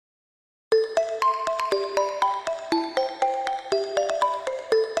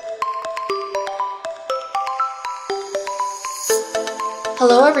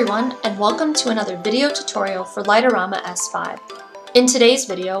Hello everyone, and welcome to another video tutorial for Light-O-Rama S5. In today's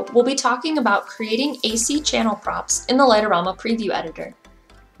video, we'll be talking about creating AC channel props in the Light-O-Rama preview editor.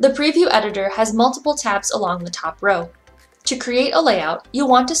 The preview editor has multiple tabs along the top row. To create a layout, you'll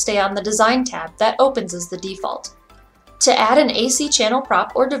want to stay on the Design tab that opens as the default. To add an AC channel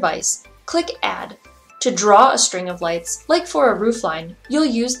prop or device, click Add. To draw a string of lights, like for a roofline, you'll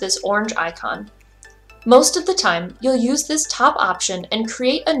use this orange icon. Most of the time, you'll use this top option and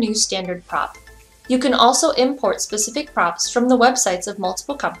create a new standard prop. You can also import specific props from the websites of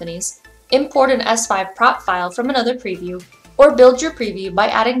multiple companies, import an S5 prop file from another preview, or build your preview by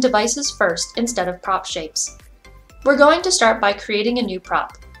adding devices first instead of prop shapes. We're going to start by creating a new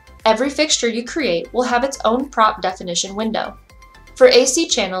prop. Every fixture you create will have its own prop definition window. For AC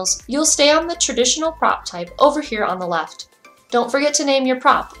channels, you'll stay on the traditional prop type over here on the left. Don't forget to name your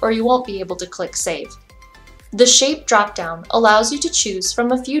prop or you won't be able to click Save. The Shape dropdown allows you to choose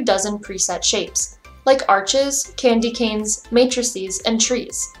from a few dozen preset shapes, like arches, candy canes, matrices, and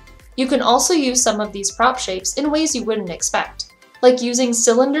trees. You can also use some of these prop shapes in ways you wouldn't expect, like using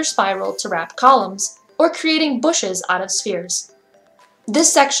cylinder spiral to wrap columns, or creating bushes out of spheres.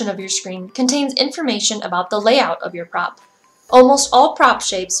 This section of your screen contains information about the layout of your prop. Almost all prop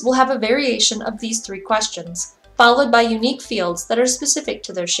shapes will have a variation of these three questions, followed by unique fields that are specific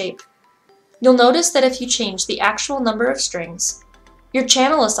to their shape. You'll notice that if you change the actual number of strings, your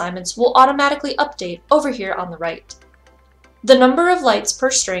channel assignments will automatically update over here on the right. The number of lights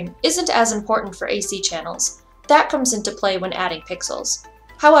per string isn't as important for AC channels. That comes into play when adding pixels.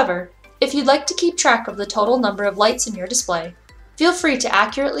 However, if you'd like to keep track of the total number of lights in your display, feel free to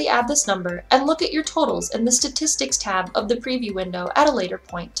accurately add this number and look at your totals in the Statistics tab of the preview window at a later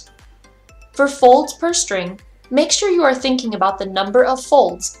point. For folds per string, make sure you are thinking about the number of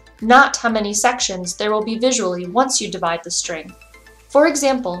folds, not how many sections there will be visually once you divide the string. For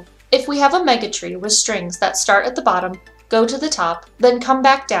example, if we have a megatree with strings that start at the bottom, go to the top, then come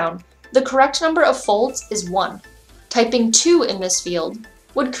back down, the correct number of folds is 1. Typing 2 in this field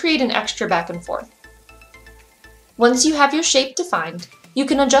would create an extra back and forth. Once you have your shape defined, you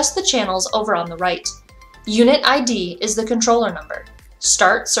can adjust the channels over on the right. Unit ID is the controller number.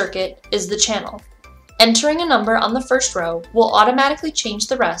 Start circuit is the channel. Entering a number on the first row will automatically change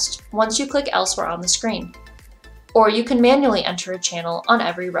the rest once you click elsewhere on the screen. Or you can manually enter a channel on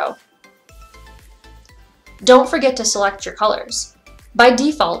every row. Don't forget to select your colors. By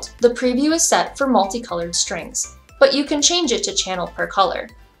default, the preview is set for multicolored strings, but you can change it to channel per color,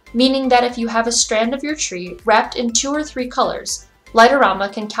 meaning that if you have a strand of your tree wrapped in 2 or 3 colors, Light-O-Rama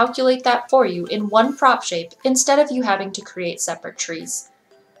can calculate that for you in one prop shape instead of you having to create separate trees.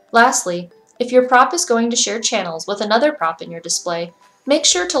 Lastly, if your prop is going to share channels with another prop in your display, make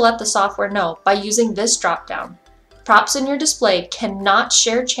sure to let the software know by using this dropdown. Props in your display cannot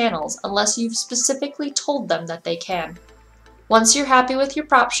share channels unless you've specifically told them that they can. Once you're happy with your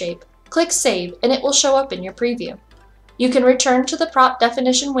prop shape, click Save and it will show up in your preview. You can return to the prop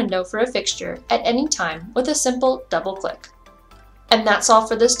definition window for a fixture at any time with a simple double click. And that's all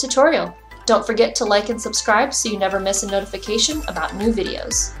for this tutorial. Don't forget to like and subscribe so you never miss a notification about new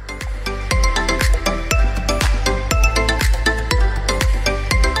videos.